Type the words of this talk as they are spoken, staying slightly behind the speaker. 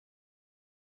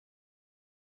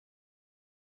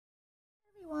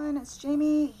Everyone, it's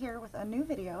Jamie here with a new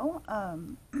video.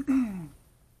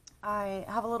 I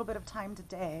have a little bit of time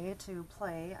today to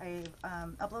play. I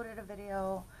uploaded a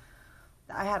video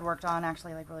that I had worked on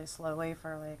actually really slowly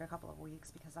for a couple of weeks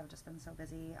because I've just been so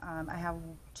busy. I have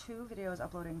 2 videos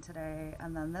uploading today,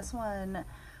 and then this one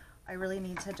I really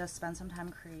need to just spend some time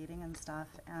creating and stuff,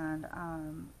 and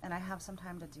I have some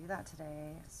time to do that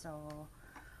today, so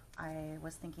I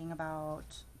was thinking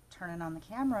about turning on the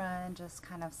camera and just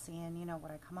kind of seeing, what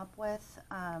I come up with.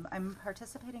 I'm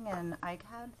participating in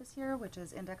ICAD this year, which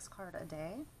is Index Card a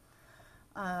Day.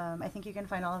 I think you can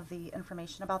find all of the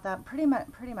information about that pretty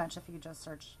much if you just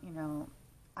search,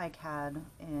 ICAD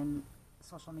in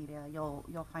social media,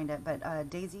 you'll find it. But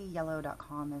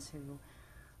daisyyellow.com is who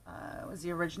was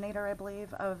the originator, I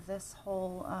believe, of this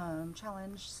whole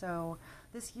challenge. So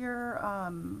this year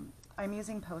I'm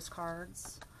using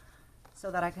postcards so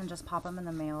that I can just pop them in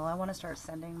the mail. I want to start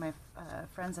sending my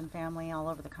friends and family all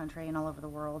over the country and all over the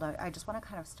world. I just want to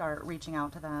kind of start reaching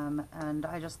out to them, and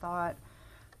I just thought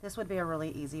this would be a really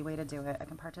easy way to do it. I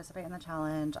can participate in the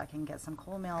challenge. I can get some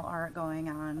cool mail art going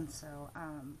on. So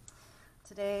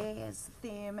today's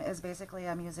theme is basically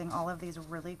I'm using all of these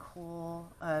really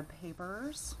cool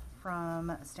papers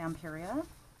from Stamperia.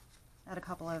 I had a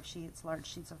couple of large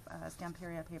sheets of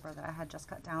Stamperia paper that I had just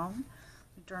cut down,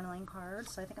 journaling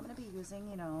cards. So I think I'm going to be using,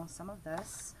 some of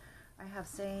this. I have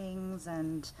sayings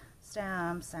and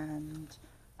stamps, and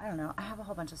I don't know, I have a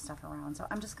whole bunch of stuff around. So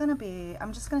I'm just going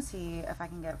to see if I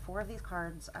can get 4 of these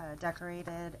cards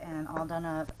decorated and all done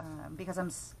up, because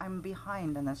I'm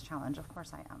behind in this challenge. Of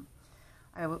course I am.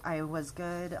 I was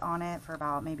good on it for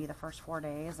about maybe the first 4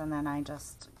 days, and then I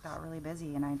just got really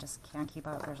busy and I just can't keep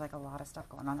up. There's a lot of stuff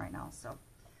going on right now. So,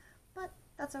 but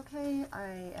that's okay.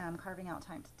 I am carving out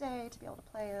time today to be able to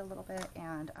play a little bit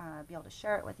and be able to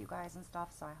share it with you guys and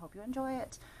stuff, so I hope you enjoy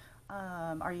it.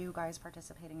 Are you guys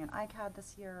participating in ICAD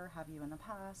this year? Have you in the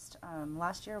past?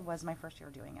 Last year was my first year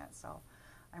doing it, so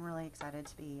I'm really excited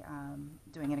to be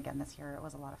doing it again this year. It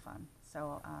was a lot of fun.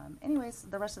 So anyways,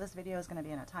 the rest of this video is going to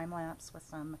be in a time lapse with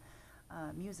some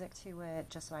music to it,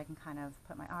 just so I can kind of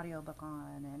put my audiobook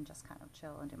on and just kind of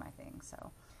chill and do my thing.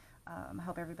 So I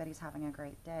hope everybody's having a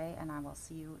great day, and I will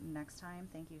see you next time.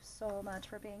 Thank you so much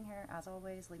for being here. As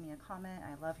always, leave me a comment.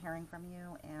 I love hearing from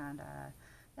you, and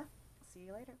yeah, see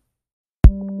you later.